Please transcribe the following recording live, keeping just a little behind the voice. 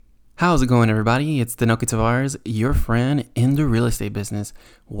How's it going, everybody? It's Denoki Tavares, your friend in the real estate business.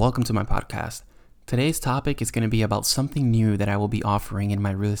 Welcome to my podcast. Today's topic is going to be about something new that I will be offering in my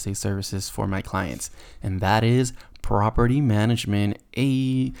real estate services for my clients, and that is property management.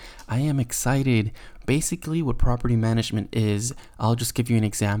 I am excited. Basically, what property management is, I'll just give you an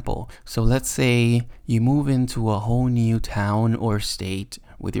example. So let's say you move into a whole new town or state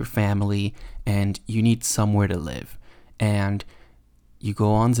with your family and you need somewhere to live. And you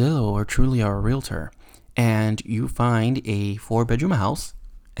go on Zillow or Trulia or a realtor and you find a 4-bedroom house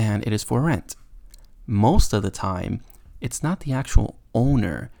and it is for rent. Most of the time, it's not the actual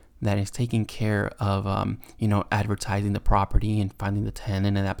owner that is taking care of, advertising the property and finding the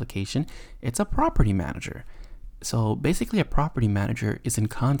tenant and application. It's a property manager. So basically, a property manager is in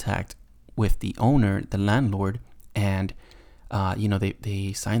contact with the owner, the landlord, and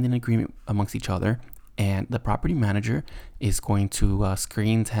they signed an agreement amongst each other. And the property manager is going to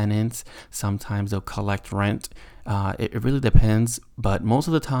screen tenants. Sometimes they'll collect rent. It really depends, but most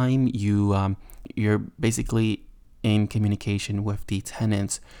of the time you're basically in communication with the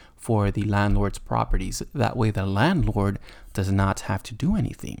tenants for the landlord's properties. That way, the landlord does not have to do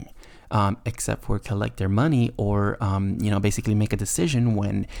anything except for collect their money or basically make a decision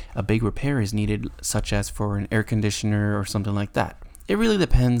when a big repair is needed, such as for an air conditioner or something like that. It really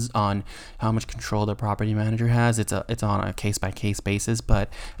depends on how much control the property manager has. It's on a case-by-case basis, but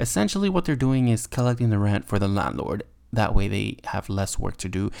essentially what they're doing is collecting the rent for the landlord. That way they have less work to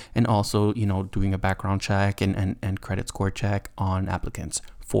do, and also, doing a background check and credit score check on applicants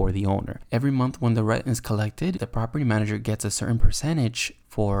for the owner. Every month when the rent is collected, the property manager gets a certain percentage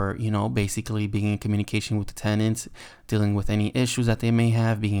for, basically being in communication with the tenants, dealing with any issues that they may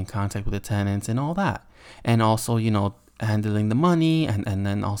have, being in contact with the tenants and all that. And also, handling the money and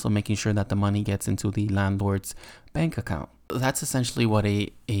then also making sure that the money gets into the landlord's bank account. That's essentially what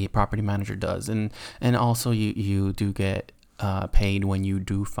a property manager does. And also you do get paid when you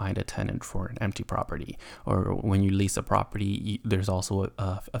do find a tenant for an empty property, or when you lease a property. There's also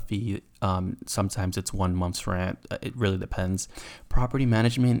a fee. Sometimes it's 1 month's rent. It really depends. Property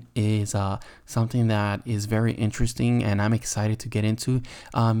management is something that is very interesting, and I'm excited to get into,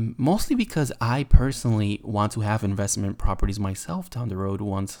 mostly because I personally want to have investment properties myself down the road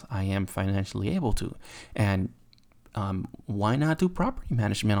once I am financially able to. And why not do property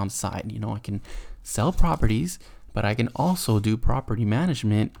management on the side? I can sell properties, but I can also do property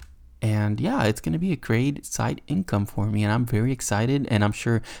management. And yeah, it's going to be a great side income for me. And I'm very excited. And I'm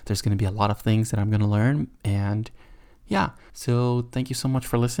sure there's going to be a lot of things that I'm going to learn. And yeah, so thank you so much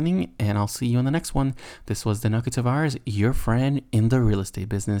for listening. And I'll see you on the next one. This was Denoki Tavares, your friend in the real estate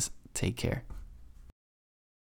business. Take care.